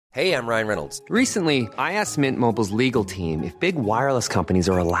Hey, I'm Ryan Reynolds. Recently, I asked Mint Mobile's legal team if big wireless companies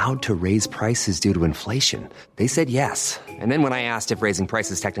are allowed to raise prices due to inflation. They said yes. And then when I asked if raising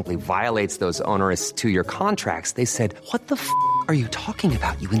prices technically violates those onerous two-year contracts, they said, "What the f*** are you talking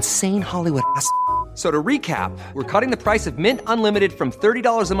about, you insane Hollywood ass?" So to recap, we're cutting the price of Mint Unlimited from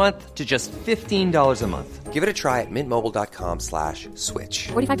 $30 a month to just $15 a month. Give it a try at mintmobile.com/switch.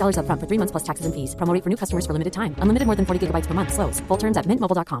 $45 up front for 3 months plus taxes and fees. Promo rate for new customers for limited time. Unlimited more than 40 gigabytes per month. Slows full terms at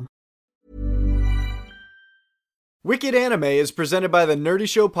mintmobile.com. Wicked Anime is presented by the Nerdy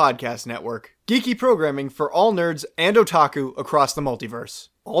Show Podcast Network. Geeky programming for all nerds and otaku across the multiverse.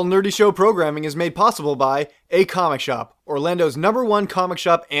 All Nerdy Show programming is made possible by A Comic Shop, Orlando's #1 comic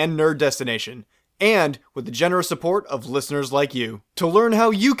shop and nerd destination. And with the generous support of listeners like you. To learn how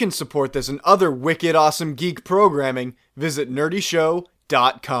you can support this and other wicked awesome geek programming, visit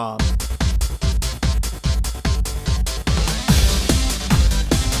nerdyshow.com.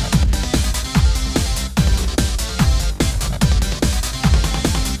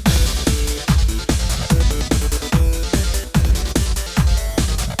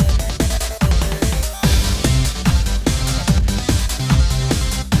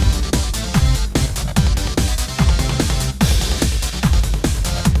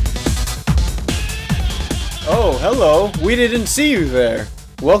 Hello, we didn't see you there.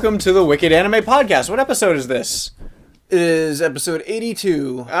 Welcome to the Wicked Anime Podcast. What episode is this? It is episode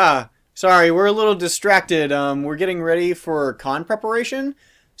 82. Sorry, we're a little distracted. We're getting ready for con preparation.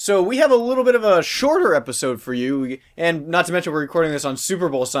 So we have a little bit of a shorter episode for you. And not to mention we're recording this on Super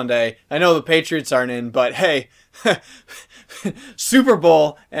Bowl Sunday. I know the Patriots aren't in, but hey, Super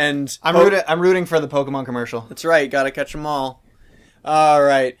Bowl and... I'm rooting for the Pokemon commercial. That's right, gotta catch them all.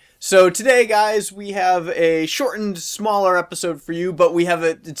 Alright. So today, guys, we have a shortened, smaller episode for you, but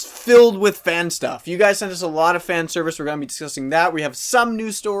it's filled with fan stuff. You guys sent us a lot of fan service. We're going to be discussing that. We have some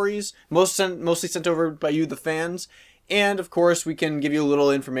news stories, mostly sent over by you, the fans. And, of course, we can give you a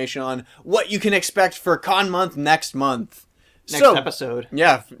little information on what you can expect for Con Month next month. Next episode.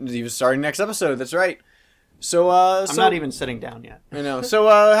 Yeah, even starting next episode. That's right. So, I'm not even sitting down yet. I know. So,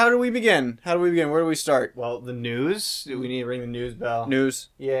 how do we begin? Where do we start? Well, the news. We need to ring the news bell. News.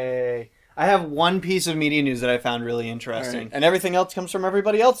 Yay. I have one piece of media news that I found really interesting. Right. And everything else comes from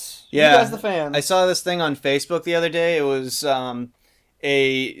everybody else? Yeah. You guys, the fans. I saw this thing on Facebook the other day. It was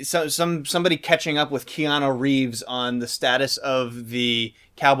somebody catching up with Keanu Reeves on the status of the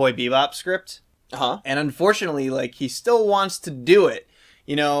Cowboy Bebop script. Uh-huh. And unfortunately, he still wants to do it.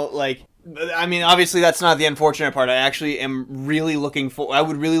 I mean, obviously that's not the unfortunate part. I actually am really I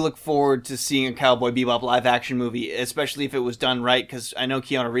would really look forward to seeing a Cowboy Bebop live action movie, especially if it was done right, because I know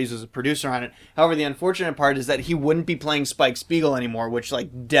Keanu Reeves was a producer on it. However, the unfortunate part is that he wouldn't be playing Spike Spiegel anymore, which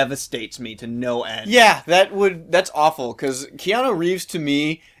devastates me to no end. Yeah, that's awful, because Keanu Reeves to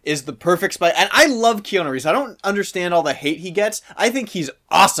me is the perfect Spike, and I love Keanu Reeves. I don't understand all the hate he gets. I think he's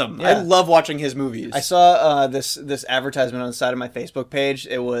awesome. Yeah. I love watching his movies. I saw this advertisement on the side of my Facebook page.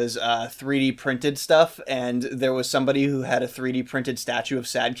 It was 3D printed stuff, and there was somebody who had a 3D printed statue of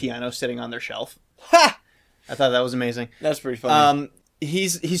sad Keanu sitting on their shelf. Ha! I thought that was amazing. That's pretty funny.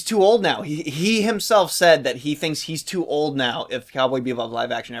 He's too old now. He himself said that he thinks he's too old now. If Cowboy Bebop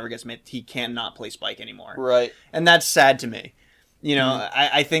live action ever gets made, he cannot play Spike anymore. Right. And that's sad to me.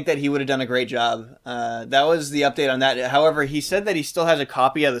 I think that he would have done a great job. That was the update on that. However, he said that he still has a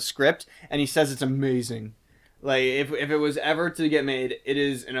copy of the script, and he says it's amazing. If it was ever to get made, it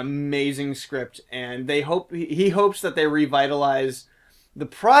is an amazing script, and he hopes that they revitalize the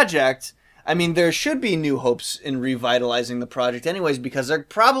project. I mean, there should be new hopes in revitalizing the project anyways, because they're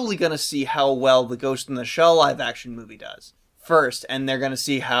probably going to see how well the Ghost in the Shell live-action movie does first, and they're going to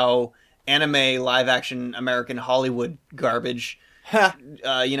see how anime live-action American Hollywood garbage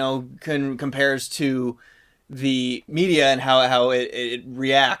compares to the media and how it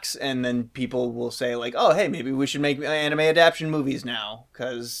reacts, and then people will say oh, hey, maybe we should make anime adaptation movies now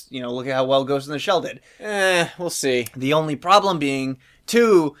because look at how well Ghost in the Shell did. We'll see. The only problem being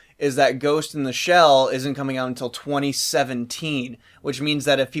too is that Ghost in the Shell isn't coming out until 2017, which means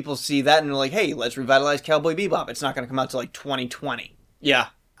that if people see that and they're like, hey, let's revitalize Cowboy Bebop, it's not going to come out till 2020. Yeah.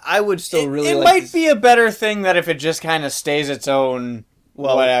 I would still It might be a better thing that if it just kind of stays its own.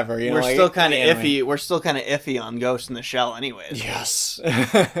 Well, whatever. We're still kind of iffy. We're still kind of iffy on Ghost in the Shell, anyways. Yes.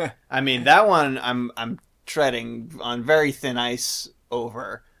 I mean, that one I'm treading on very thin ice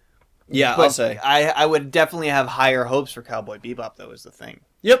over. Yeah, but I'll say I would definitely have higher hopes for Cowboy Bebop, though. Is the thing.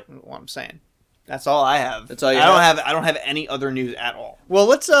 Yep. What I'm saying. That's all I have. That's all you have. I don't have any other news at all. Well,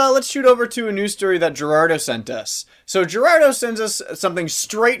 let's shoot over to a news story that Gerardo sent us. So Gerardo sends us something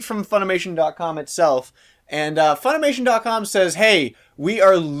straight from Funimation.com itself. And Funimation.com says, hey, we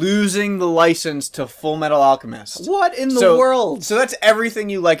are losing the license to Full Metal Alchemist. What in the world? So that's everything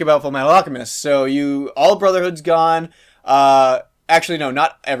you like about Full Metal Alchemist. So all Brotherhood's gone. Actually, no,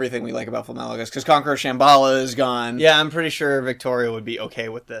 not everything we like about Full Metal Alchemist, because Conqueror Shambhala is gone. Yeah, I'm pretty sure Victoria would be okay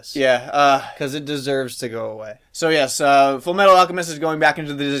with this. Yeah, because it deserves to go away. So yes, Full Metal Alchemist is going back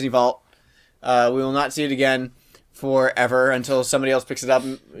into the Disney Vault. We will not see it again forever until somebody else picks it up.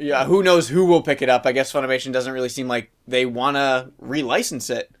 Yeah, who knows who will pick it up? I guess Funimation doesn't really seem like they want to relicense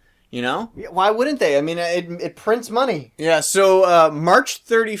it. You know? Why wouldn't they? I mean, it prints money. Yeah. So March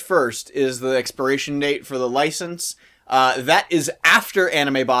 31st is the expiration date for the license. That is after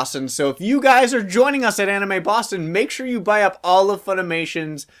Anime Boston, so if you guys are joining us at Anime Boston, make sure you buy up all of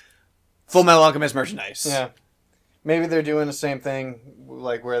Funimation's Full Metal Alchemist merchandise. Yeah. Maybe they're doing the same thing,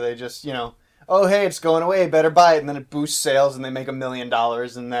 like where they just, oh, hey, it's going away, better buy it, and then it boosts sales and they make $1 million,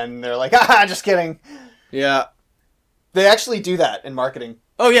 and then they're like, just kidding. Yeah. They actually do that in marketing.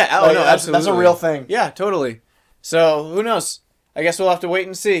 Oh, yeah. No, absolutely. That's a real thing. Yeah, totally. So, who knows? I guess we'll have to wait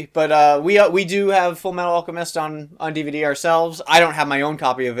and see. But we do have Full Metal Alchemist on DVD ourselves. I don't have my own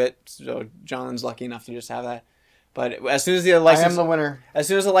copy of it, so John's lucky enough to just have that. But as soon as the license, I am the winner. As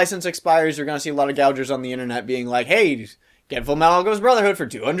soon as the license expires, you're going to see a lot of gougers on the internet being like, "Hey, get Full Metal Alchemist Brotherhood for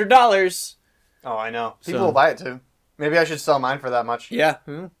 $200." Oh, I know. People will buy it too. Maybe I should sell mine for that much. Yeah.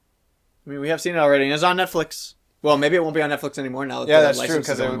 I mean, we have seen it already, and it's on Netflix. Well, maybe it won't be on Netflix anymore now. Yeah, that's true,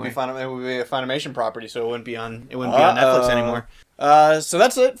 because it would be a Funimation property, so it wouldn't be on Netflix anymore. So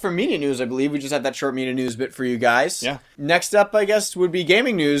that's it for media news, I believe. We just had that short media news bit for you guys. Yeah. Next up, I guess, would be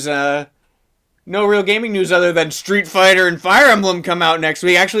gaming news. No real gaming news other than Street Fighter and Fire Emblem come out next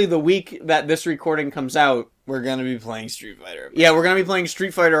week. Actually, the week that this recording comes out, we're going to be playing Street Fighter. Yeah, we're going to be playing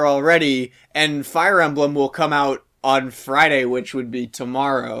Street Fighter already, and Fire Emblem will come out on Friday, which would be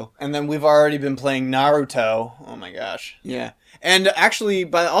tomorrow. And then we've already been playing Naruto. Oh my gosh. Yeah. And actually,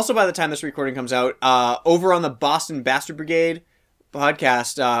 by the time this recording comes out, over on the Boston Bastard Brigade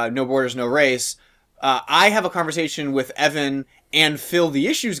podcast, No Borders, No Race, I have a conversation with Evan and Phil the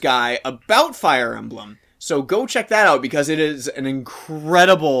Issues guy about Fire Emblem. So go check that out, because it is an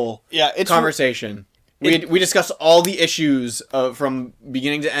incredible conversation. We discuss all the issues from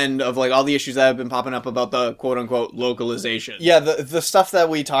beginning to end of all the issues that have been popping up about the quote-unquote localization. Yeah, the stuff that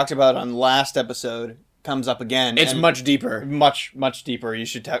we talked about on last episode comes up again. It's much deeper. Much, much deeper. You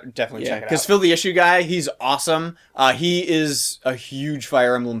should definitely check it out. Because Phil the Issue guy, he's awesome. He is a huge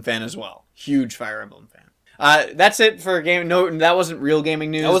Fire Emblem fan as well. Huge Fire Emblem fan. That's it for game. No, that wasn't real gaming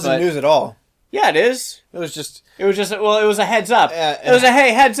news. That wasn't news at all. Yeah, it is. It was just it was a heads up. It was a,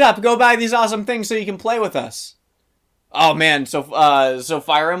 hey, heads up, go buy these awesome things so you can play with us. Oh man, so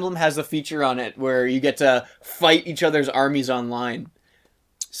Fire Emblem has a feature on it where you get to fight each other's armies online.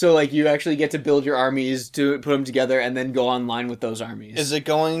 So you actually get to build your armies, to put them together, and then go online with those armies. Is it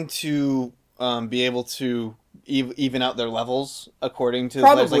going to be able to even out their levels according to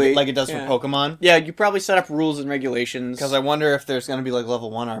probably like it does for Pokemon? Yeah, you probably set up rules and regulations. Because I wonder if there's going to be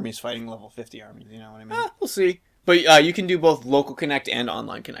level 1 armies fighting level 50 armies. You know what I mean? We'll see. But you can do both local connect and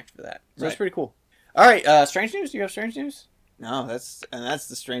online connect for that. So that's pretty cool. All right, strange news. Do you have strange news? No, that's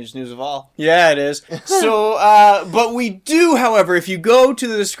the strangest news of all. Yeah, it is. So, but we do, however, if you go to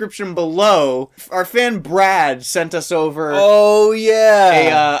the description below, our fan Brad sent us over. Oh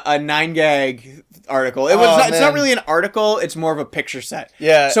yeah, a 9gag article. It's not really an article, it's more of a picture set.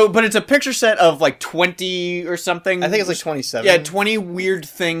 Yeah. So, but it's a picture set of 20 or something. I think it's 27. Yeah, 20 weird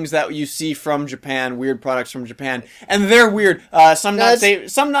things that you see from Japan, weird products from Japan. And they're weird. Some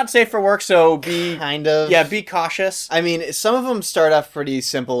not safe for work, so be be cautious. I mean, some of them start off pretty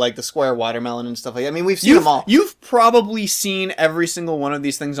simple, like the square watermelon and stuff like that. I mean, we've seen them all. You've probably seen every single one of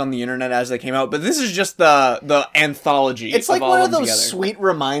these things on the internet as they came out, but this is just the anthology. It's like one of those sweet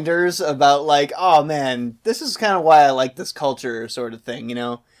reminders about oh man, this is kind of why I like this culture sort of thing,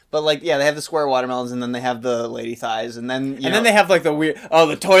 But they have the square watermelons, and then they have the lady thighs, and then then they have the weird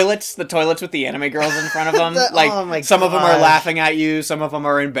the toilets with the anime girls in front of them. Some of them are laughing at you, some of them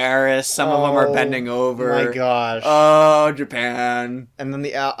are embarrassed, some of them are bending over. Oh my gosh! Oh, Japan! And then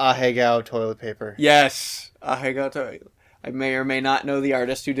the Ahegao toilet paper. Yes, Ahegao toilet. I may or may not know the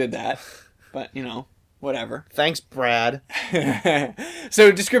artist who did that, but whatever. Thanks, Brad. So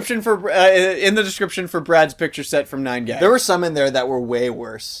in the description for Brad's picture set from 9gag. There were some in there that were way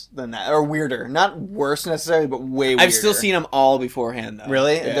worse than that, or weirder. Not worse necessarily, but way weirder. I've still seen them all beforehand, though.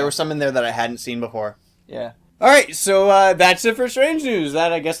 Really? Yeah. There were some in there that I hadn't seen before. Yeah. All right, so that's it for strange news.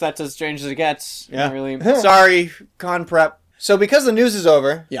 I guess that's as strange as it gets. Yeah. Not really. Sorry, con prep. So because the news is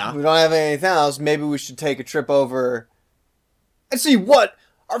over, we don't have anything else, maybe we should take a trip over and see what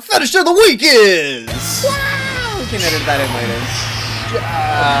our fetish of the week is! Wow! We can edit that in later.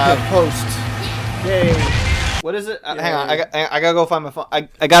 Post. Yay. What is it? Hang on. I gotta go find my phone.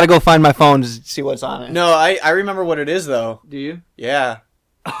 I gotta go find my phone to see what's on it. No, I remember what it is though. Do you? Yeah.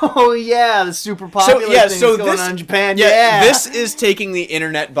 Oh yeah, the super popular thing going on in Japan. Yeah, this is taking the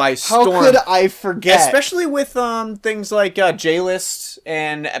internet by How storm. could I forget? Especially with things like JList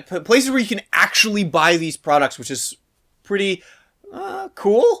and places where you can actually buy these products, which is pretty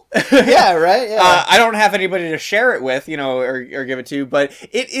cool. Yeah, right. Yeah. I don't have anybody to share it with, or give it to, but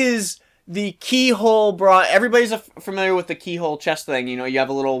it is the keyhole bra. Everybody's familiar with the keyhole chest thing. You have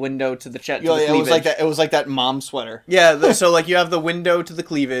a little window to the chest. Yeah, it was like that. It was like that mom sweater. Yeah, so like you have the window to the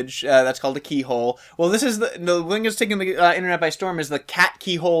cleavage. That's called a keyhole. Well, this is the thing that's taking the internet by storm is the cat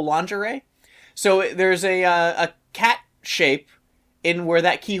keyhole lingerie. So there's a cat shape in where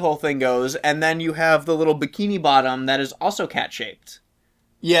that keyhole thing goes, and then you have the little bikini bottom that is also cat shaped.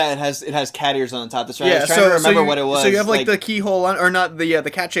 Yeah, it has cat ears on the top. That's right. I was trying to remember what it was. So you have like the keyhole, or not the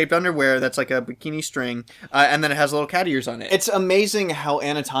cat shaped underwear that's like a bikini string, and then it has little cat ears on it. It's amazing how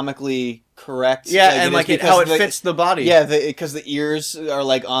anatomically correct. Yeah, and how it fits the body. Yeah, because the ears are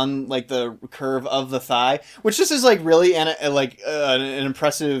like on like the curve of the thigh, which just is like really an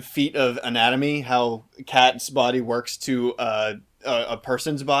impressive feat of anatomy. How cat's body works to a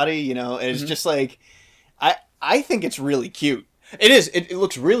person's body. It's just like I think it's really cute. It is. It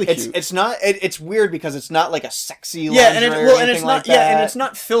looks really cute. It's not. It's weird because it's not like a sexy. And it's not. And it's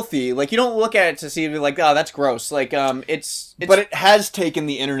not filthy. Like you don't look at it to see like, oh, that's gross. Like it's. But it has taken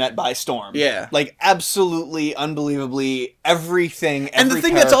the internet by storm. Yeah. Like absolutely, unbelievably, everything. And the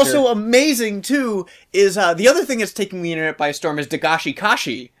thing that's also amazing too is the other thing that's taking the internet by storm is Dagashi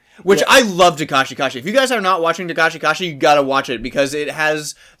Kashi. Which I love Dagashi Kashi. If you guys are not watching Dagashi Kashi, you gotta watch it because it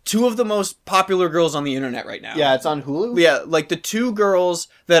has two of the most popular girls on the internet right now. Yeah, it's on Hulu. Yeah, like the two girls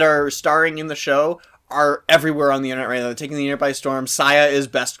that are starring in the show are everywhere on the internet right now. They're taking the internet by storm. Saya is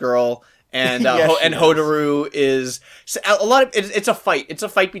best girl, and Hotaru is a lot of. It's a fight. It's a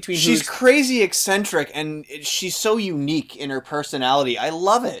fight between. She's crazy eccentric, and she's so unique in her personality. I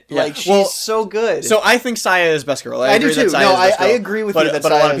love it. Yeah. Like she's so good. So I think Saya is best girl. I do too. I agree with you. That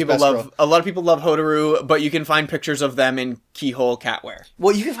but a lot of people love Hotaru. But you can find pictures of them in keyhole catwear.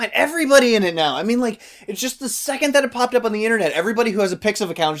 Well, you can find everybody in it now. I mean, like it's just the second that it popped up on the internet, everybody who has a Pixif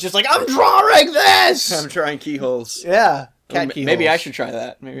account is just like, I'm drawing this. I'm trying keyholes. Yeah. Maybe I should try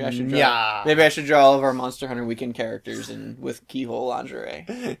that. Maybe I should draw all of our Monster Hunter Weekend characters with keyhole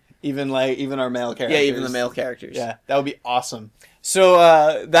lingerie. even our male characters. Yeah, even the male characters. Yeah, that would be awesome. So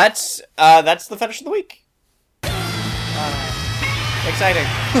that's the fetish of the week. Exciting.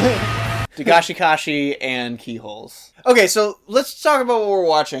 Dagashi Kashi and keyholes. Okay, so let's talk about what we're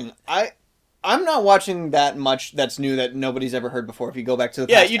watching. I'm not watching that much that's new that nobody's ever heard before. If you go back to the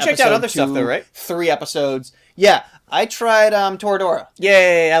past you checked out other stuff though, right? 3 episodes. Yeah, I tried Toradora.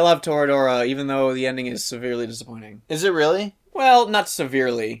 Yay, I love Toradora, even though the ending is severely disappointing. Is it really? Well, not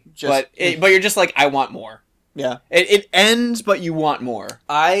severely, but you're just like, I want more. Yeah. It ends, but you want more.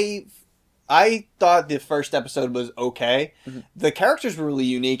 I thought the first episode was okay. Mm-hmm. The characters were really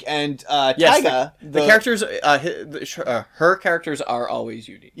unique, and Taiga... The characters... her characters are always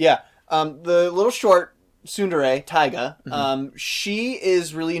unique. Yeah. The little short tsundere, Taiga, she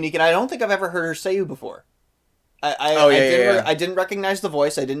is really unique, and I don't think I've ever heard her Seiyu before. I didn't recognize the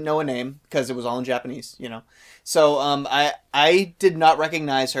voice. I didn't know a name because it was all in Japanese, So I did not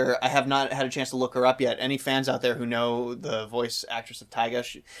recognize her. I have not had a chance to look her up yet. Any fans out there who know the voice actress of Taiga,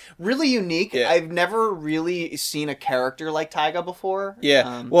 really unique. Yeah. I've never really seen a character like Taiga before.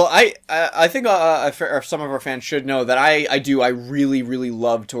 Yeah. Well, I think some of our fans should know that I really, really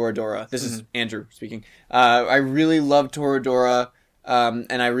love Toradora. This is Andrew speaking. I really love Toradora,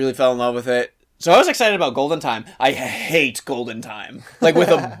 and I really fell in love with it. So I was excited about Golden Time. I hate Golden Time. Like, with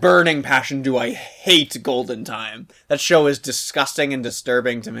a burning passion do I hate Golden Time. That show is disgusting and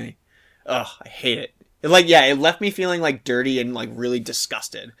disturbing to me. Ugh, I hate it. It left me feeling, like, dirty and, like, really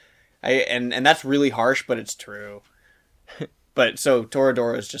disgusted. And that's really harsh, but it's true. But, so,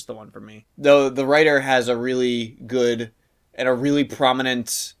 Toradora is just the one for me. Though the writer has a really good and a really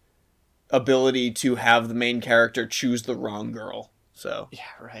prominent ability to have the main character choose the wrong girl. So. Yeah,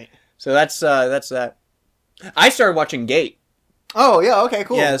 right. So that's that. I started watching Gate. Oh yeah, okay,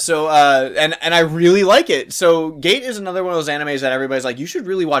 cool. Yeah, so and I really like it. So Gate is another one of those animes that everybody's like, you should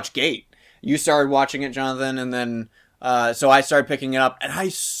really watch Gate. You started watching it, Jonathan, and then So I started picking it up, and I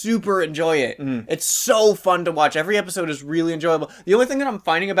super enjoy it. It's so fun to watch. Every episode is really enjoyable. The only thing that I'm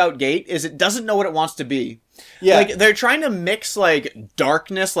finding about Gate is it doesn't know what it wants to be. Yeah. Like, they're trying to mix, like,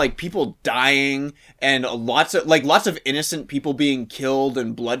 darkness, like, people dying, and lots of innocent people being killed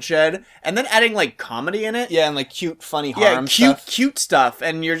and bloodshed, and then adding, like, comedy in it. Yeah, and, like, cute, funny harm stuff. Cute stuff,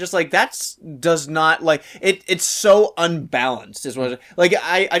 and you're just like, does not, like, it's so unbalanced, is what like,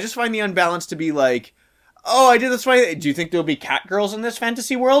 I just find the unbalance to be, like, oh, I did this funny. Do you think there'll be cat girls in this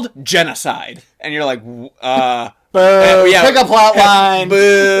fantasy world? Genocide. And you're like, boo. Pick a plot line.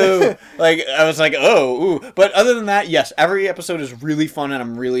 Boo. Like, I was like, oh, ooh. But other than that, yes, every episode is really fun, and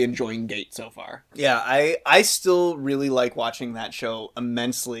I'm really enjoying Gate so far. Yeah, I still really like watching that show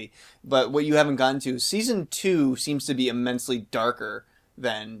immensely. But what you haven't gotten to, season 2 seems to be immensely darker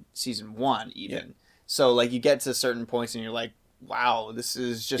than season 1, even. Yeah. So, like, you get to certain points, and you're like, wow, this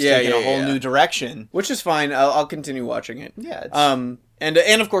is just taking a whole new direction. Which is fine. I'll continue watching it. Yeah. And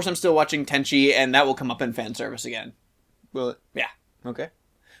of course I'm still watching Tenchi, and that will come up in fan service again. Will it? Yeah. Okay.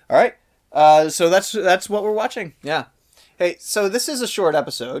 All right. So that's what we're watching. Yeah. Hey, so this is a short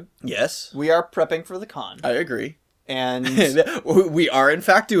episode. Yes. We are prepping for the con. I agree. And we are in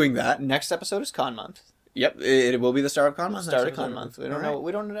fact doing that. Next episode is con month. Yep, it will be the start of con month. Start of con month. We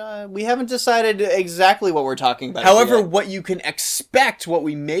don't know. We haven't decided exactly what we're talking about. However, what you can expect, what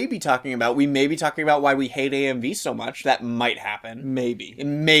we may be talking about, why we hate AMV so much. That might happen.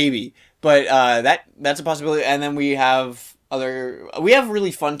 Maybe. But that's a possibility. And then we have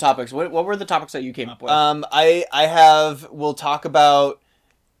really fun topics. What were the topics that you came up with? We'll talk about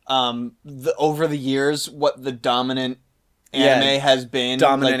over the years what the dominant anime has been,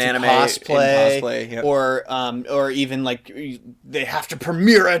 dominant like, anime cosplay, yep. or even like they have to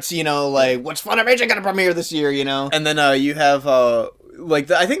premiere it, like what's Funimation gonna premiere this year, And then you have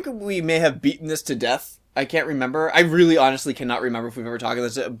I think we may have beaten this to death. I can't remember. I really honestly cannot remember if we've ever talked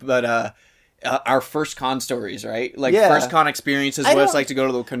about this, but our first con stories, right? Like, first con experiences, what it's like to go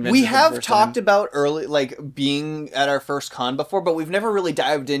to the convention. We have talked about early, like, being at our first con before, but we've never really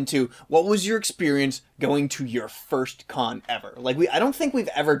dived into what was your experience going to your first con ever. Like, I don't think we've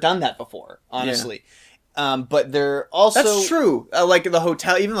ever done that before, honestly. Yeah. But they're also... That's true. Like, the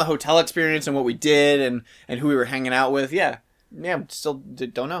hotel experience and what we did and who we were hanging out with, yeah. Yeah, still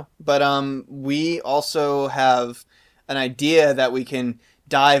don't know. But we also have an idea that we can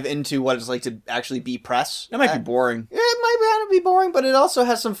dive into what it's like to actually be press. That might be boring. It might be boring, but it also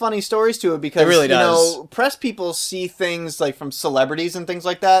has some funny stories to it because, it really does. Press people see things like from celebrities and things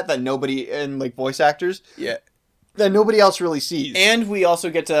like that nobody, and like voice actors. Yeah. That nobody else really sees. And we also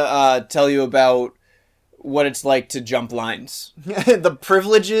get to tell you about what it's like to jump lines. The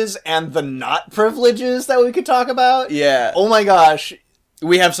privileges and the not privileges that we could talk about. Yeah. Oh my gosh.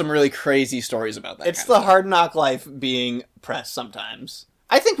 We have some really crazy stories about that. It's the hard knock life being press sometimes.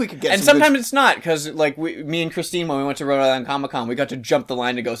 I think we could get and sometimes it's not, because, like, me and Christine, when we went to Rhode Island Comic-Con, we got to jump the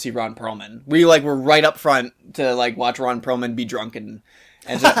line to go see Ron Perlman. We, were right up front to, watch Ron Perlman be drunk, and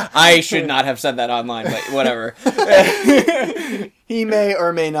so I should not have said that online, but whatever. He may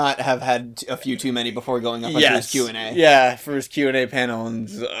or may not have had a few too many before going up onto his Q&A. Yeah, for his Q&A panel, and,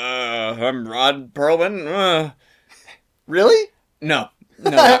 I'm Ron Perlman. Really? No,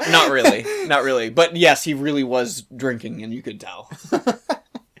 not really. Not really. But yes, he really was drinking, and you could tell.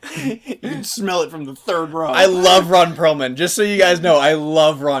 You can smell it from the third row. I love Ron Perlman. Just so you guys know, I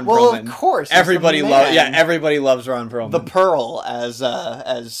love Ron Perlman. Well, of course. Everybody loves Ron Perlman. The Pearl, as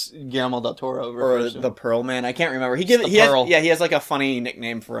Guillermo del Toro refers to. Or the Pearl Man. I can't remember. He has like a funny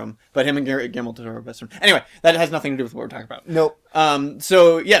nickname for him. But him and Guillermo del Toro are best friends. Anyway, that has nothing to do with what we're talking about. Nope.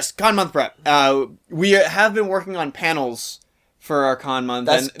 So yes, Con Month prep. We have been working on panels for our con month.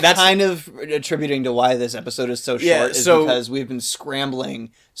 That's kind of attributing to why this episode is so short, because we've been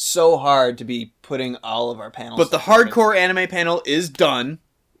scrambling so hard to be putting all of our panels. But the hardcore anime panel is done,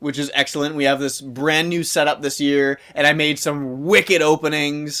 which is excellent. We have this brand new setup this year, and I made some wicked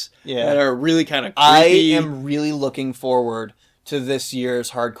openings that are really kind of creepy. I am really looking forward to this year's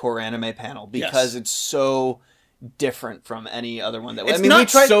hardcore anime panel because it's so different from any other one that it's not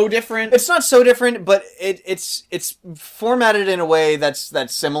so different. It's not so different, but it's formatted in a way that's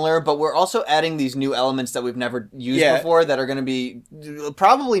similar, but we're also adding these new elements that we've never used before that are going to be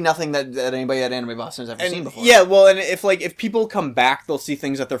probably nothing that anybody at Anime Boston has ever seen before. Yeah, well, and if people come back, they'll see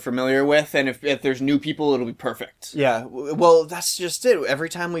things that they're familiar with, and if there's new people, it'll be perfect. Yeah, well, that's just it. Every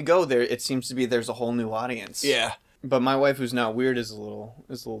time we go there, it seems to be there's a whole new audience. Yeah. But my wife, who's not weird, is a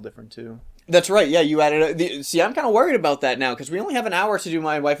little different too. That's right. Yeah, you added. See, I'm kind of worried about that now because we only have an hour to do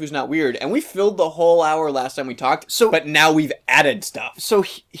My Wife Who's Not Weird, and we filled the whole hour last time we talked. So, but now we've added stuff. So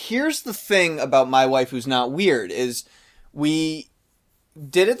here's the thing about My Wife Who's Not Weird is we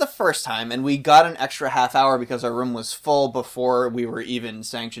did it the first time, and we got an extra half hour because our room was full before we were even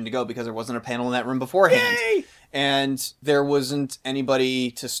sanctioned to go because there wasn't a panel in that room beforehand. Yay! And there wasn't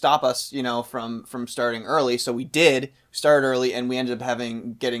anybody to stop us, from starting early. So we did start early, and we ended up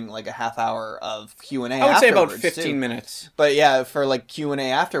getting like a half hour of Q&A. I would say about 15 minutes. But yeah, for like Q&A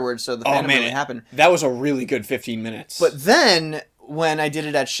afterwards, so the fandom really happened. That was a really good 15 minutes. But then when I did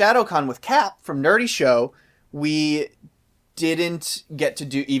it at ShadowCon with Cap from Nerdy Show, we didn't get to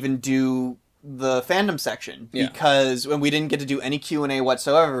do the fandom section because when we didn't get to do any Q&A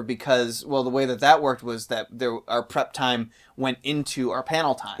whatsoever because, well, the way that worked was that our prep time went into our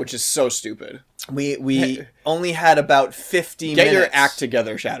panel time. Which is so stupid. We only had about 50 minutes. Get your act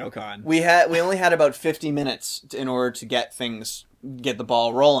together, ShadowCon. We only had about 50 minutes in order to get the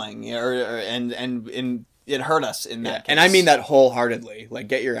ball rolling, and it hurt us in that case. And I mean that wholeheartedly. Like,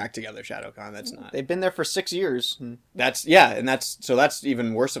 get your act together, ShadowCon. That's not. They've been there for 6 years. That's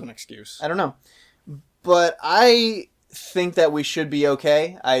even worse of an excuse. I don't know. But I think that we should be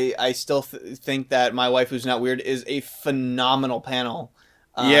okay. I still think that My Wife Who's Not Weird is a phenomenal panel.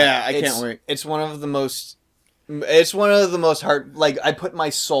 I can't wait. It's one of the most hard, like, I put my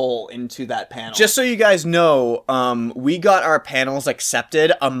soul into that panel. Just so you guys know, we got our panels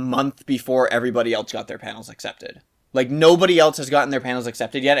accepted a month before everybody else got their panels accepted. Like, nobody else has gotten their panels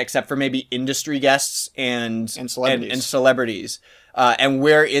accepted yet, except for maybe industry guests and celebrities. And celebrities. And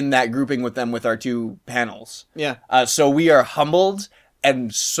we're in that grouping with them with our 2 panels. Yeah. So we are humbled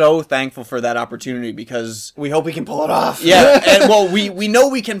and so thankful for that opportunity because we hope we can pull it off. Yeah, and well, we know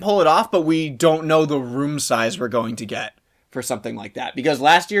we can pull it off, but we don't know the room size we're going to get for something like that. Because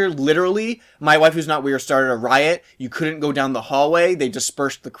last year, literally, My Wife Who's Not Weird started a riot. You couldn't go down the hallway. They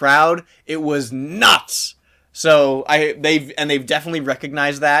dispersed the crowd. It was nuts. So they've definitely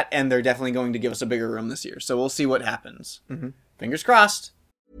recognized that, and they're definitely going to give us a bigger room this year. So we'll see what happens. Mm-hmm. Fingers crossed.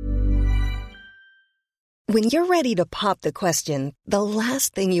 When you're ready to pop the question, the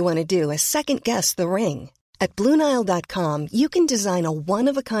last thing you want to do is second-guess the ring. At BlueNile.com, you can design a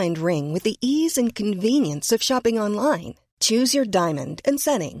one-of-a-kind ring with the ease and convenience of shopping online. Choose your diamond and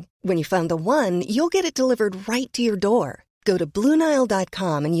setting. When you find the one, you'll get it delivered right to your door. Go to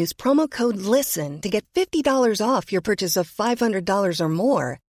BlueNile.com and use promo code LISTEN to get $50 off your purchase of $500 or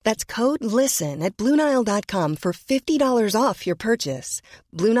more. That's code LISTEN at BlueNile.com for $50 off your purchase.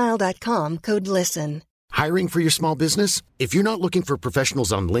 BlueNile.com, code LISTEN. Hiring for your small business? If you're not looking for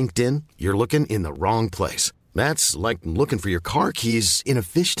professionals on LinkedIn, you're looking in the wrong place. That's like looking for your car keys in a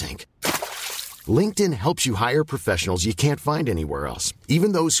fish tank. LinkedIn helps you hire professionals you can't find anywhere else,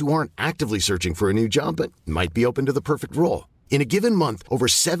 even those who aren't actively searching for a new job but might be open to the perfect role. In a given month, over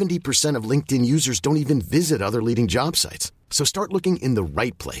 70% of LinkedIn users don't even visit other leading job sites. So start looking in the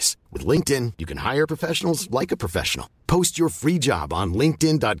right place. With LinkedIn, you can hire professionals like a professional. Post your free job on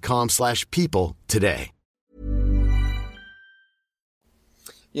linkedin.com/people today.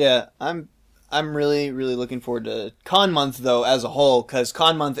 Yeah, I'm really, really looking forward to Con Month, though, as a whole, because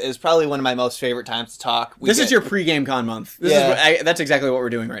Con Month is probably one of my most favorite times to talk. This is your pregame Con Month. That's exactly what we're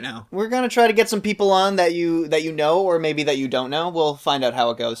doing right now. We're going to try to get some people on that you know, or maybe that you don't know. We'll find out how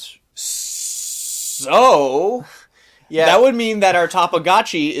it goes. So, yeah, that would mean that our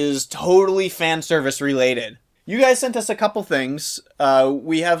Topagachi is totally fan service related. You guys sent us a couple things.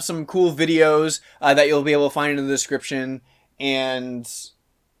 We have some cool videos that you'll be able to find in the description, and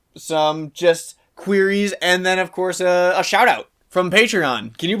some just queries, and then of course a shout out from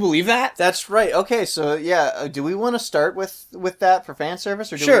Patreon. Can you believe that? That's right. Okay, so yeah, do we want to start with that for fan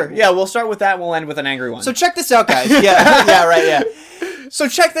service, or sure? Yeah, we'll start with that. And we'll end with an angry one. So check this out, guys. Yeah. So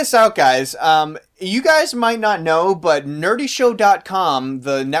check this out, guys. You guys might not know, but nerdyshow.com,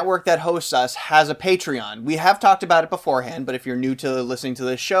 the network that hosts us, has a Patreon. We have talked about it beforehand, but if you're new to listening to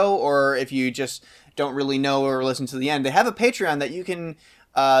this show, or if you just don't really know or listen to the end, they have a Patreon that you can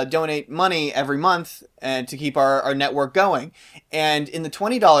donate money every month and to keep our network going. And in the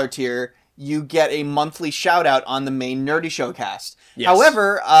 $20 tier, you get a monthly shout out on the main Nerdy Show cast. Yes.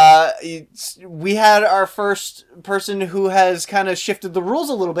 However, we had our first person who has kind of shifted the rules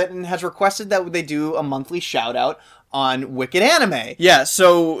a little bit and has requested that they do a monthly shout out on Wicked Anime. Yeah,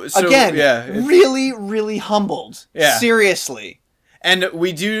 so again, really, really humbled. Yeah. Seriously. And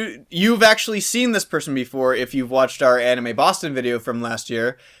you've actually seen this person before if you've watched our Anime Boston video from last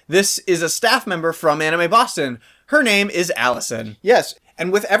year. This is a staff member from Anime Boston. Her name is Allison. Yes,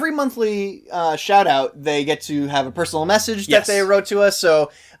 and with every monthly shout out, they get to have a personal message that they wrote to us.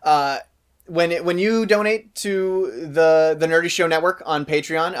 So when you donate to the Nerdy Show Network on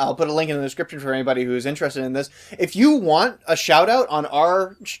Patreon, I'll put a link in the description for anybody who's interested in this. If you want a shout out on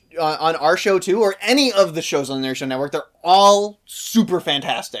our show too, or any of the shows on the Nerdy Show Network, they're all super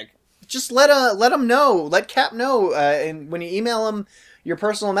fantastic. Just let them know, let Cap know, and when you email him your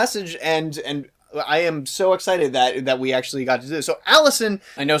personal message, and I am so excited that we actually got to do this. So Allison,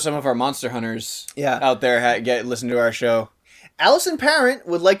 I know some of our Monster Hunters Yeah. out there listen to our show. Allison Parent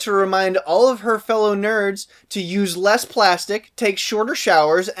would like to remind all of her fellow nerds to use less plastic, take shorter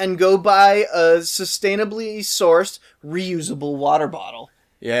showers, and go buy a sustainably sourced, reusable water bottle.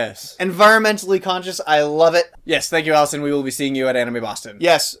 Yes. Environmentally conscious, I love it. Yes, thank you, Allison. We will be seeing you at Anime Boston.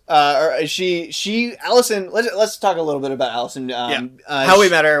 Yes, Allison, let's talk a little bit about Allison. How we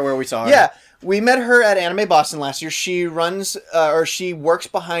met her, where we saw her. Yeah, we met her at Anime Boston last year. She runs, she works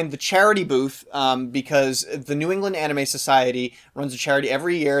behind the charity booth, because the New England Anime Society runs a charity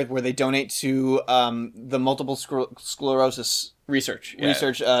every year where they donate to the Multiple Sclerosis Research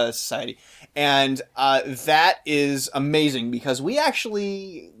Society. And that is amazing because we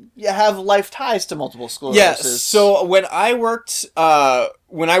actually have life ties to multiple sclerosis. Yes. So when I worked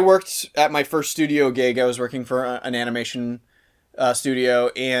at my first studio gig, I was working for an animation studio,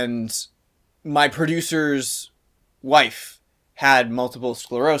 and my producer's wife had multiple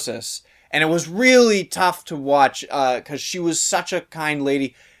sclerosis, and it was really tough to watch because she was such a kind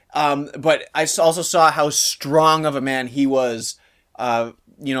lady. But I also saw how strong of a man he was,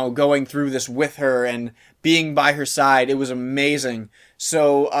 going through this with her and being by her side. It was amazing.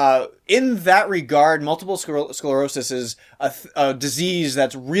 So in that regard, multiple sclerosis is a disease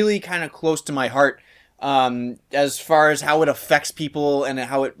that's really kind of close to my heart. As far as how it affects people and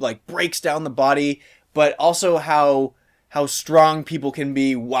how it breaks down the body, but also how strong people can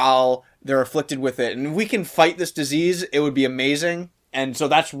be while they're afflicted with it. And if we can fight this disease, it would be amazing. And so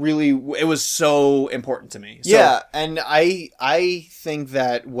it was so important to me. So, yeah, and I think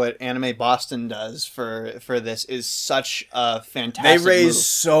that what Anime Boston does for this is such a fantastic They raise move.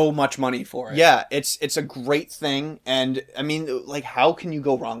 so much money for it. Yeah, it's a great thing, and I mean, how can you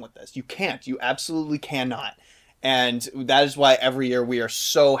go wrong with this? You can't. You absolutely cannot. And that is why every year we are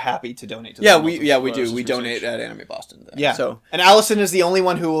so happy to donate to we do. Sclerosis We Research. donate at Anime Boston. Yeah. So and Allison is the only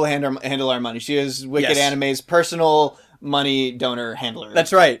one who will handle our money. She is Wicked Yes. Anime's personal money donor handler.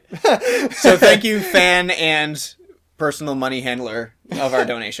 that's right. So thank you, fan and personal money handler of our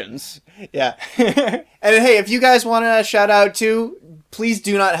donations. Yeah. And hey, if you guys want to shout out too, please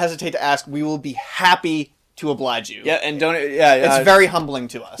do not hesitate to ask. We will be happy to oblige you. Yeah, and donate. Yeah, It's very humbling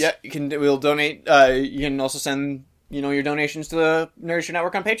to us. Yeah, we'll donate. You can also send your donations to the Nerdy Show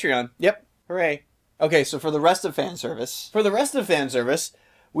Network on Patreon. Yep. Hooray! Okay, so for the rest of fan service,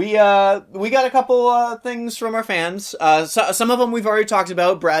 We got a couple things from our fans. Some of them we've already talked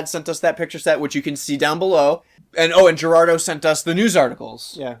about. Brad sent us that picture set, which you can see down below. And Gerardo sent us the news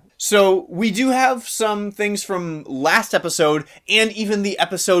articles. Yeah. So we do have some things from last episode and even the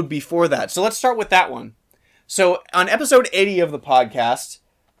episode before that. So let's start with that one. So on episode 80 of the podcast,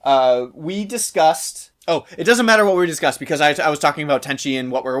 we discussed... Oh, it doesn't matter what we discussed because I was talking about Tenchi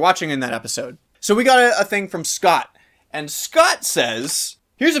and what we were watching in that episode. So we got a thing from Scott. And Scott says...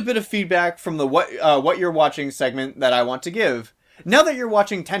 Here's a bit of feedback from the what you're watching segment that I want to give. Now that you're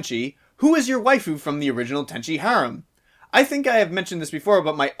watching Tenchi, who is your waifu from the original Tenchi harem? I think I have mentioned this before,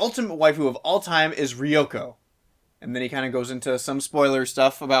 but my ultimate waifu of all time is Ryoko. And then he kind of goes into some spoiler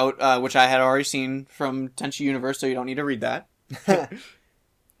stuff about which I had already seen from Tenchi Universe, so you don't need to read that.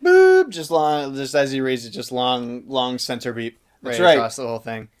 Boop, just as he reads it, just long center beep That's right. across the whole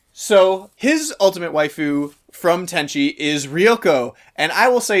thing. So, his ultimate waifu from Tenchi is Ryoko. And I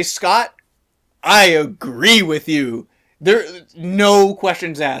will say, Scott, I agree with you. There, no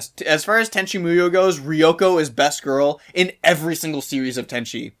questions asked. As far as Tenchi Muyo goes, Ryoko is best girl in every single series of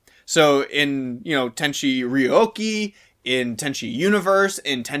Tenchi. So, in, Tenchi Ryoki, in Tenchi Universe,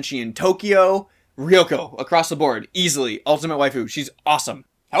 in Tenchi in Tokyo, Ryoko, across the board, easily, ultimate waifu. She's awesome.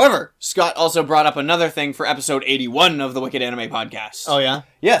 However, Scott also brought up another thing for episode 81 of the Wicked Anime Podcast. Oh, yeah?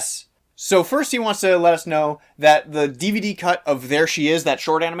 Yes. So first he wants to let us know that the DVD cut of There She Is, that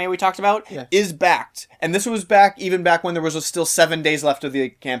short anime we talked about, is backed. And this was back when there was still 7 days left of the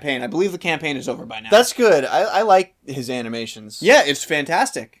campaign. I believe the campaign is over by now. That's good. I like his animations. Yeah, it's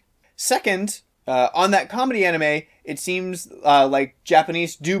fantastic. Second, on that comedy anime, it seems like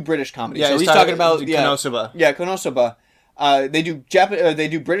Japanese do British comedy. Yeah, so he's talking about Konosuba. Yeah, Konosuba. They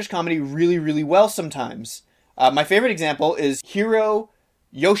do British comedy really, really well sometimes. My favorite example is Hiro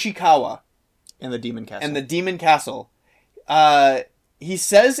Yoshikawa And the Demon Castle. and the Demon Castle. He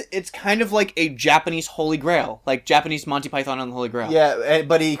says it's kind of like a Japanese Holy Grail, like Japanese Monty Python and the Holy Grail. Yeah,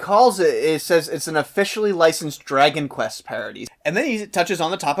 but he calls it says it's an officially licensed Dragon Quest parody. And then he touches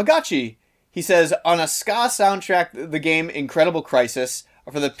on the Tamagotchi. He says, on a ska soundtrack, the game Incredible Crisis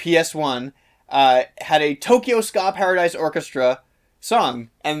for the PS1 had a Tokyo Ska Paradise Orchestra song,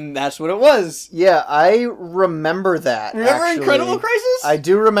 and that's what it was. Yeah, I remember that. Remember actually. Incredible Crisis? I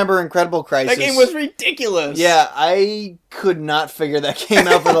do remember Incredible Crisis. That game was ridiculous. Yeah, I could not figure that game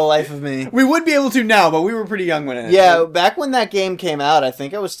out for the life of me. We would be able to now, but we were pretty young when it. Yeah, back when that game came out, I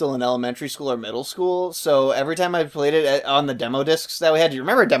think I was still in elementary school or middle school. So every time I played it on the demo discs that we had, do you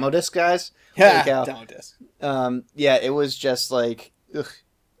remember demo discs, guys? Yeah, demo disc. Yeah, it was just like, ugh,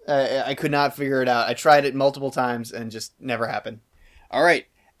 I could not figure it out. I tried it multiple times and just never happened. All right,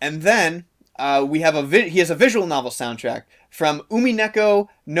 and then we have he has a visual novel soundtrack from Umineko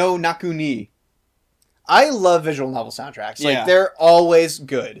no Nakuni. I love visual novel soundtracks. Like, Yeah. they're always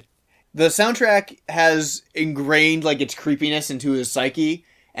good. The soundtrack has ingrained like its creepiness into his psyche,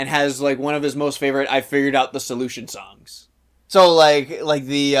 and has like one of his most favorite "I Figured Out the Solution" songs. So like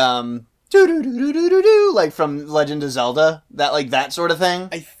the do like from Legend of Zelda, that sort of thing.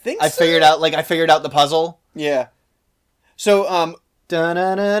 I think I figured out the puzzle. Yeah. So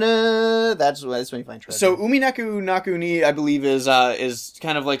Da-na-na-na. That's when you find treasure. So Umineko Nakuni, I believe, is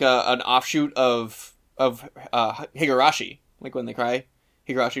kind of like an offshoot of Higurashi, like when they cry,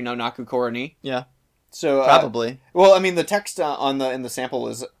 Higurashi no Naku Koroni. Yeah. So probably. Well, I mean, the text in the sample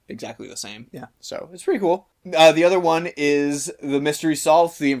is exactly the same. Yeah. So it's pretty cool. The other one is the Mystery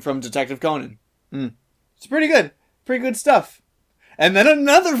Solved theme from Detective Conan. It's pretty good. Pretty good stuff. And then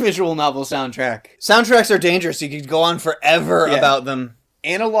another visual novel soundtrack. Soundtracks are dangerous. You could go on forever about them.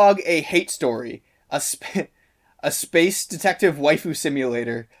 Analog A Hate Story, a space detective waifu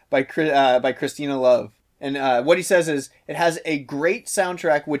simulator by Christina Love. And what he says is, it has a great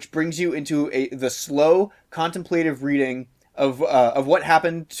soundtrack which brings you into the slow, contemplative reading of what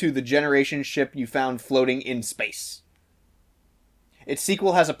happened to the generation ship you found floating in space. Its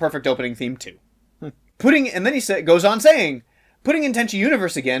sequel has a perfect opening theme too. And then he goes on saying, putting in Tenchi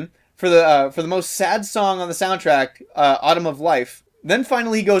Universe again for the most sad song on the soundtrack, Autumn of Life. Then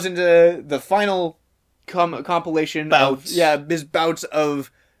finally he goes into the final compilation Bouts. his bouts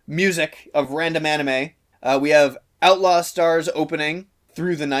of music of random anime. We have Outlaw Stars opening,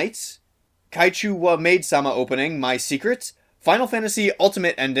 Through the Nights, Kaichu wa Maid-sama opening, My Secret, Final Fantasy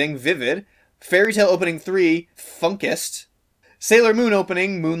Ultimate ending, Vivid, Fairy Tail opening 3, Funkist, Sailor Moon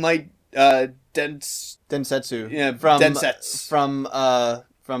opening, Moonlight Densetsu. Yeah, from Densets. From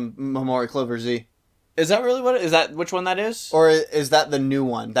Momori Clover Z. Is that really what it is? That which one that is? Or is that the new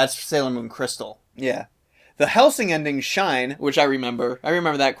one? That's Sailor Moon Crystal. Yeah. The Hellsing ending, Shine, which I remember. I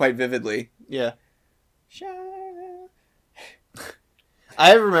remember that quite vividly. Yeah. Shine.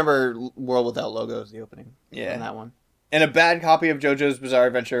 I remember World Without Logos, the opening. Yeah. On that one. And a bad copy of JoJo's Bizarre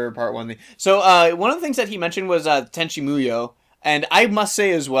Adventure Part 1. So, one of the things that he mentioned was Tenchi Muyo. And I must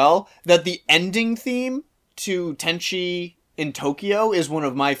say as well that the ending theme to Tenchi in Tokyo is one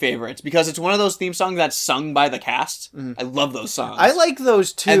of my favorites, because it's one of those theme songs that's sung by the cast. I love those songs. I like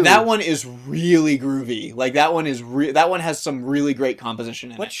those too. And that one is really groovy. Like, that one has some really great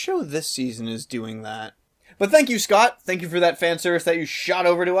composition in What it. show this season is doing that? But thank you, Scott. Thank you for that fan service that you shot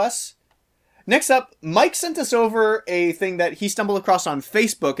over to us. Next up, Mike sent us over a thing that he stumbled across on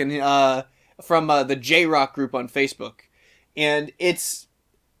Facebook, and from the J-Rock group on Facebook. And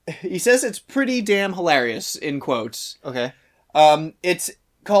he says it's pretty damn hilarious, in quotes. Okay. It's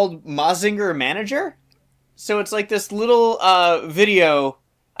called Mazinger Manager. So it's like this little video.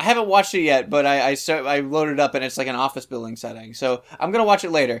 I haven't watched it yet, but I loaded it up, and it's like an office building setting. So I'm gonna watch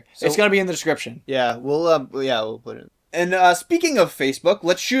it later. So, it's gonna be in the description. Yeah, we'll put it. And speaking of Facebook,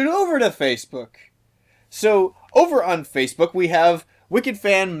 let's shoot over to Facebook. So over on Facebook, we have Wicked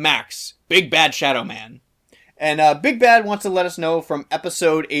Fan Max, Big Bad Shadow Man. And Big Bad wants to let us know from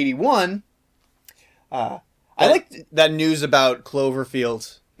episode 81. I like that news about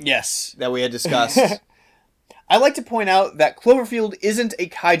Cloverfield. Yes. That we had discussed. I like to point out that Cloverfield isn't a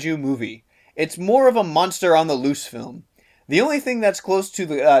kaiju movie. It's more of a monster on the loose film. The only thing that's close to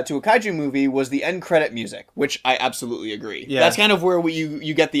a kaiju movie was the end credit music, which I absolutely agree. Yeah. That's kind of where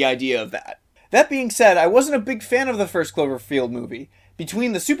you get the idea of that. That being said, I wasn't a big fan of the first Cloverfield movie.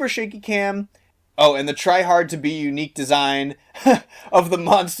 Between the super shaky cam, and the try hard to be unique design of the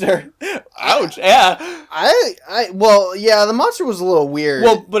monster. Ouch! Yeah. The monster was a little weird.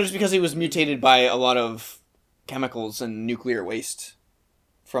 Well, but it's because he was mutated by a lot of chemicals and nuclear waste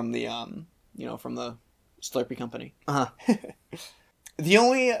from the from the Slurpee company. The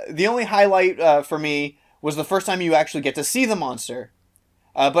only highlight for me was the first time you actually get to see the monster.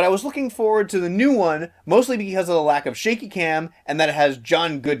 But I was looking forward to the new one, mostly because of the lack of shaky cam, and that it has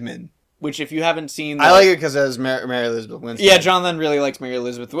John Goodman. Which, if you haven't seen... I like it because it has Mary Elizabeth Winstead. Yeah, Jonathan really likes Mary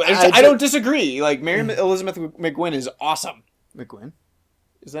Elizabeth. I don't disagree. Like, Mary Elizabeth McGuinn is awesome. McGuinn?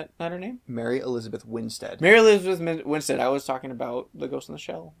 Is that not her name? Mary Elizabeth Winstead. Mary Elizabeth Winstead. I was talking about the Ghost in the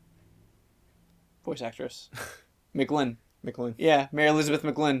Shell. Voice actress. McGlynn. Yeah, Mary Elizabeth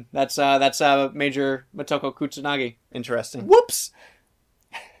McGlynn. That's Major Motoko Kusanagi. Interesting. Whoops!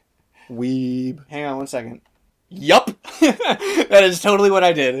 Weeb. Hang on one second. Yup! That is totally what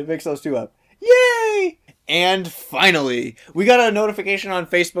I did. It mixed those two up. Yay! And finally, we got a notification on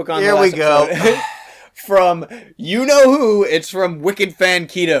Facebook on Here the last we go. episode from you-know-who. It's from Wicked Fan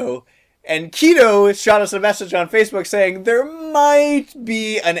Keto. And Keto shot us a message on Facebook saying there might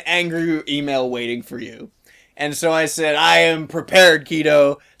be an angry email waiting for you. And so I said, I am prepared,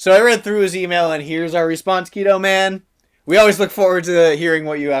 Keto. So I read through his email, and here's our response, Keto man. We always look forward to hearing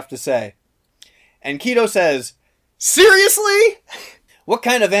what you have to say. And Keto says, seriously? What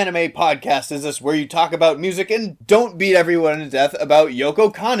kind of anime podcast is this where you talk about music and don't beat everyone to death about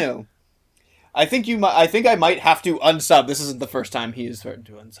Yoko Kanno? I think I might have to unsub. This isn't the first time he has threatened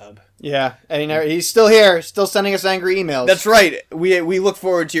to unsub. Yeah, and he's still here, still sending us angry emails. That's right. We look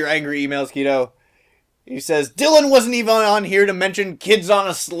forward to your angry emails, Keto. He says, Dylan wasn't even on here to mention Kids on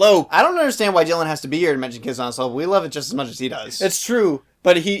a Slope. I don't understand why Dylan has to be here to mention Kids on a Slope. We love it just as much as he does. It's true.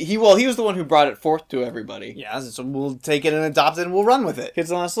 But he was the one who brought it forth to everybody. Yeah, so we'll take it and adopt it and we'll run with it.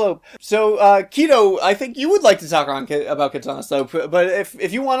 Kids on a Slope. So, Keto, I think you would like to talk about Kids on a Slope, but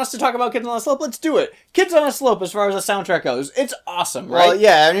if you want us to talk about Kids on a Slope, let's do it. Kids on a Slope, as far as the soundtrack goes, it's awesome, right? Well,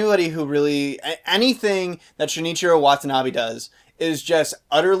 yeah, anybody who really... Anything that Shinichiro Watanabe does is just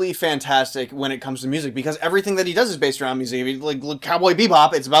utterly fantastic when it comes to music, because everything that he does is based around music. I mean, like Cowboy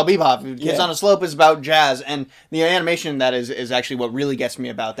Bebop, it's about bebop. Kids on a Slope is about jazz, and the animation that is actually what really gets me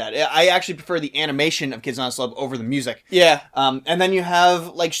about that. I actually prefer the animation of Kids on a Slope over the music. Yeah. And then you have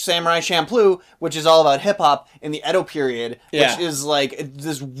like Samurai Champloo, which is all about hip hop in the Edo period, which is like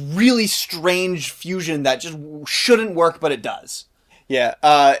this really strange fusion that just shouldn't work, but it does. Yeah,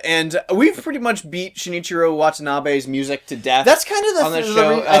 and we've pretty much beat Shinichiro Watanabe's music to death. That's kind of on the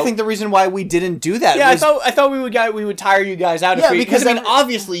show. I think the reason why we didn't do that. Yeah, I thought we would tire you guys out. Because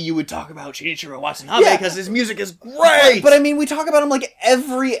obviously you would talk about Shinichiro Watanabe because his music is great. But I mean, we talk about him like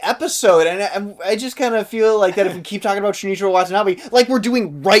every episode, and I just kind of feel like that if we keep talking about Shinichiro Watanabe, like we're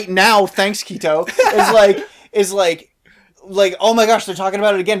doing right now, thanks Keto, is like, oh my gosh, they're talking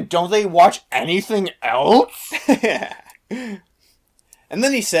about it again. Don't they watch anything else? And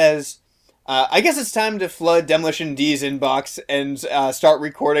then he says, I guess it's time to flood Demolition D's inbox and start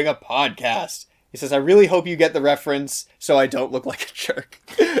recording a podcast. He says, I really hope you get the reference so I don't look like a jerk.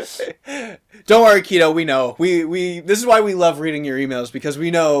 Don't worry, Keto, we know. This is why we love reading your emails, because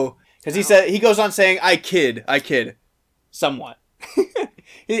we know. Because he goes on saying, I kid. Somewhat.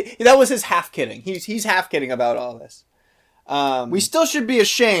 That was his half kidding. He's half kidding about all this. We still should be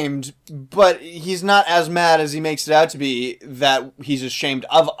ashamed, but he's not as mad as he makes it out to be that he's ashamed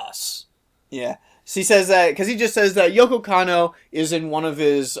of us. Yeah. So he says that, because he just says that Yoko Kanno is in one of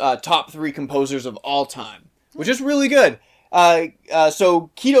his top 3 composers of all time, which is really good. So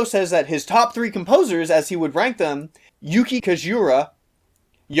Keto says that his top 3 composers, as he would rank them, Yuki Kajiura,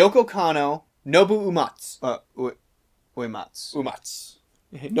 Yoko Kanno, Nobu Uematsu. Uematsu.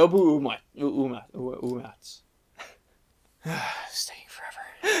 Nobu Uematsu. Staying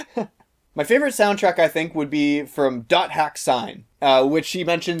forever. My favorite soundtrack, I think, would be from Dot Hack Sign, which he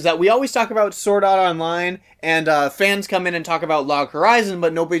mentions that we always talk about Sword Art Online, and fans come in and talk about Log Horizon,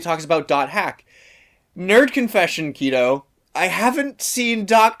 but nobody talks about Dot Hack. Nerd confession, Keto. I haven't seen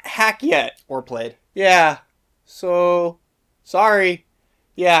Dot Hack yet. Or played. Yeah. So, sorry.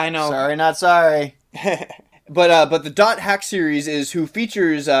 Yeah, I know. Sorry, not sorry. But the Dot Hack series is who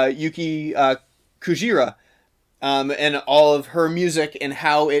features Yuki Kajiura. And all of her music and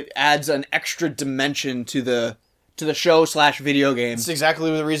how it adds an extra dimension to the show / video game. That's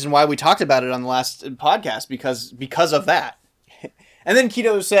exactly the reason why we talked about it on the last podcast, because of that. And then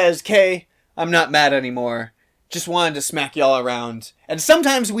Keto says, Kay, I'm not mad anymore. Just wanted to smack y'all around. And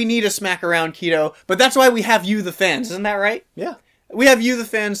sometimes we need a smack around, Keto, but that's why we have you, the fans. Isn't that right? Yeah. We have you, the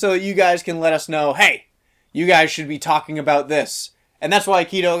fans, so you guys can let us know, hey, you guys should be talking about this. And that's why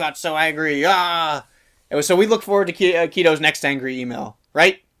Keto got so angry. So we look forward to Keto's next angry email,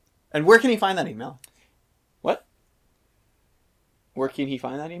 right? And where can he find that email? What? Where can he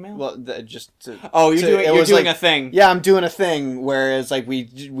find that email? Well, you're doing a thing. Yeah, I'm doing a thing where it's like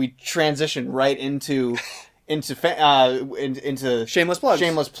we transition right into shameless plugs.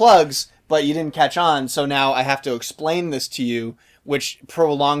 Shameless plugs, but you didn't catch on, so now I have to explain this to you which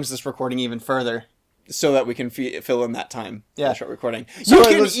prolongs this recording even further so that we can fill in that time. Yeah. Short recording. So you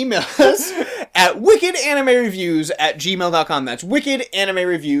can email us at wickedanimereviews@gmail.com. That's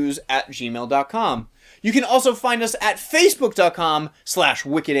wickedanimereviews@gmail.com. You can also find us at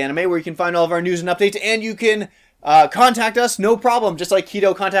facebook.com/wickedanime, where you can find all of our news and updates, and you can contact us, no problem, just like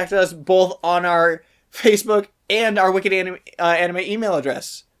Keto contacted us both on our Facebook and our Wicked Anime email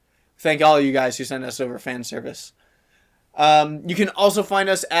address. Thank all of you guys who send us over fan service. You can also find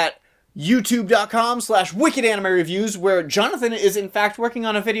us at youtube.com/wickedanimereviews, where Jonathan is in fact working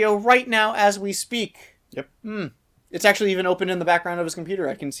on a video right now as we speak. Yep. It's actually even open in the background of his computer.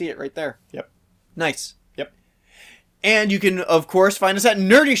 I can see it right there. Yep. Nice. Yep. And you can, of course, find us at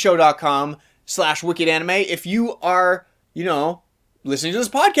nerdyshow.com/wickedanime if you are, listening to this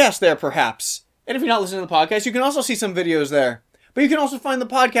podcast there, perhaps. And if you're not listening to the podcast, you can also see some videos there. But you can also find the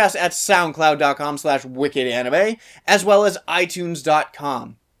podcast at soundcloud.com/wickedanime, as well as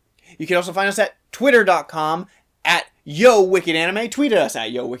itunes.com. You can also find us at twitter.com at YoWickedAnime. Tweet at us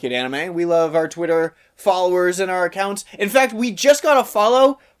at YoWickedAnime. We love our Twitter followers and our accounts. In fact, we just got a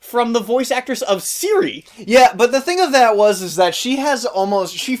follow from the voice actress of Siri. Yeah, but the thing of that is that she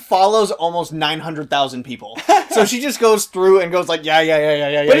follows almost 900,000 people. So she just goes through and goes like,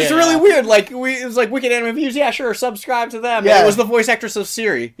 yeah. But it's really weird. Like, it was like Wicked Anime Views. Yeah, sure, subscribe to them. Yeah. And it was the voice actress of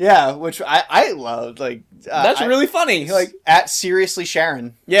Siri. Yeah, which I loved. Like, that's really funny. Like, at Seriously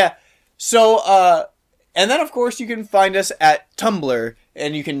Sharon. Yeah. So, and then, of course, you can find us at Tumblr,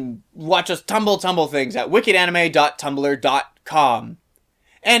 and you can watch us tumble things at wickedanime.tumblr.com.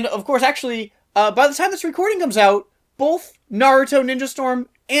 And, of course, actually, by the time this recording comes out, both Naruto Ninja Storm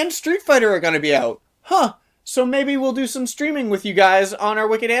and Street Fighter are going to be out. Huh. So maybe we'll do some streaming with you guys on our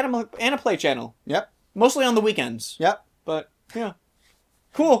Wicked Aniplay channel. Yep. Mostly on the weekends. Yep. But, yeah.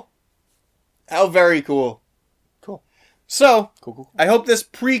 Cool. How very cool. So, cool. I hope this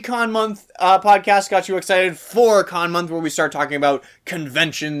pre-Con Month podcast got you excited for Con Month, where we start talking about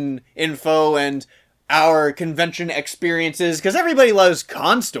convention info and our convention experiences, because everybody loves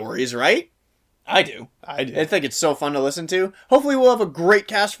con stories, right? I do. I think it's so fun to listen to. Hopefully we'll have a great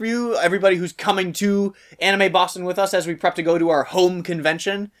cast for you, everybody who's coming to Anime Boston with us as we prep to go to our home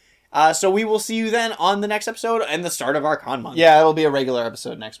convention. So we will see you then on the next episode and the start of our Con Month. Yeah, it'll be a regular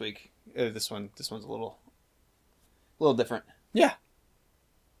episode next week. This one's a little different. Yeah.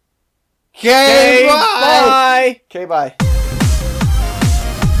 Okay, bye. Okay, bye.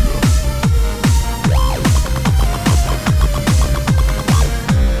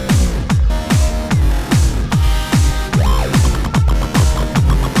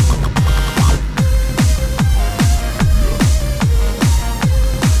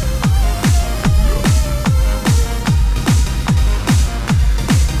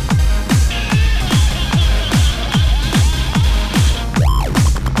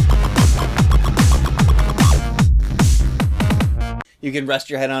 You can rest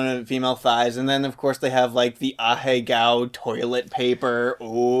your head on a female thighs, and then, of course, they have, like, the Ahegao toilet paper.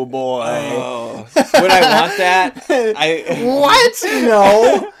 Oh, boy. Oh. Would I want that? What?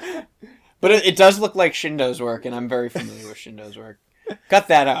 No. But it does look like Shindo's work, and I'm very familiar with Shindo's work. Cut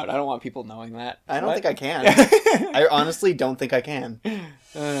that out. I don't want people knowing that. I don't think I can. I honestly don't think I can.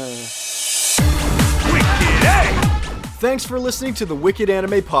 Thanks for listening to the Wicked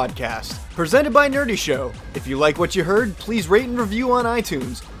Anime Podcast, presented by Nerdy Show. If you like what you heard, please rate and review on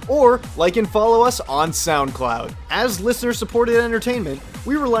iTunes, or like and follow us on SoundCloud. As listener-supported entertainment,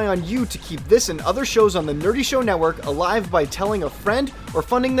 we rely on you to keep this and other shows on the Nerdy Show Network alive by telling a friend or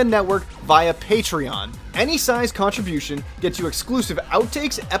funding the network via Patreon. Any size contribution gets you exclusive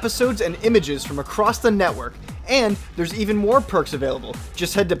outtakes, episodes, and images from across the network. And there's even more perks available.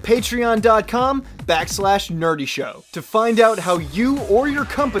 Just head to patreon.com/Nerdy Show to find out how you or your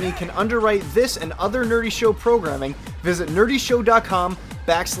company can underwrite this and other Nerdy Show programming. Visit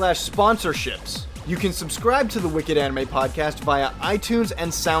nerdyshow.com/sponsorships. You can subscribe to the Wicked Anime Podcast via iTunes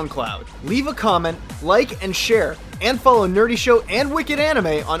and SoundCloud. Leave a comment, like, and share, and follow Nerdy Show and Wicked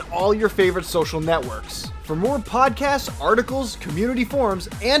Anime on all your favorite social networks. For more podcasts, articles, community forums,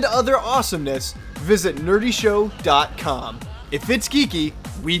 and other awesomeness, visit nerdyshow.com. If it's geeky,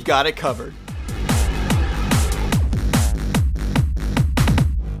 we've got it covered.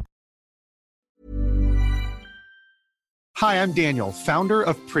 Hi, I'm Daniel, founder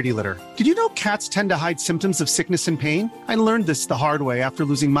of Pretty Litter. Did you know cats tend to hide symptoms of sickness and pain? I learned this the hard way after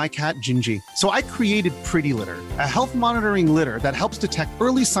losing my cat, Gingy. So I created Pretty Litter, a health monitoring litter that helps detect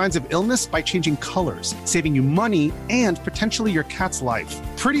early signs of illness by changing colors, saving you money and potentially your cat's life.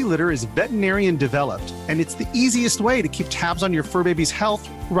 Pretty Litter is veterinarian developed, and it's the easiest way to keep tabs on your fur baby's health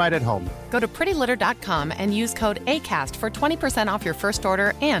right at home. Go to prettylitter.com and use code ACAST for 20% off your first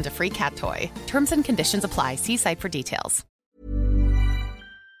order and a free cat toy. Terms and conditions apply. See site for details.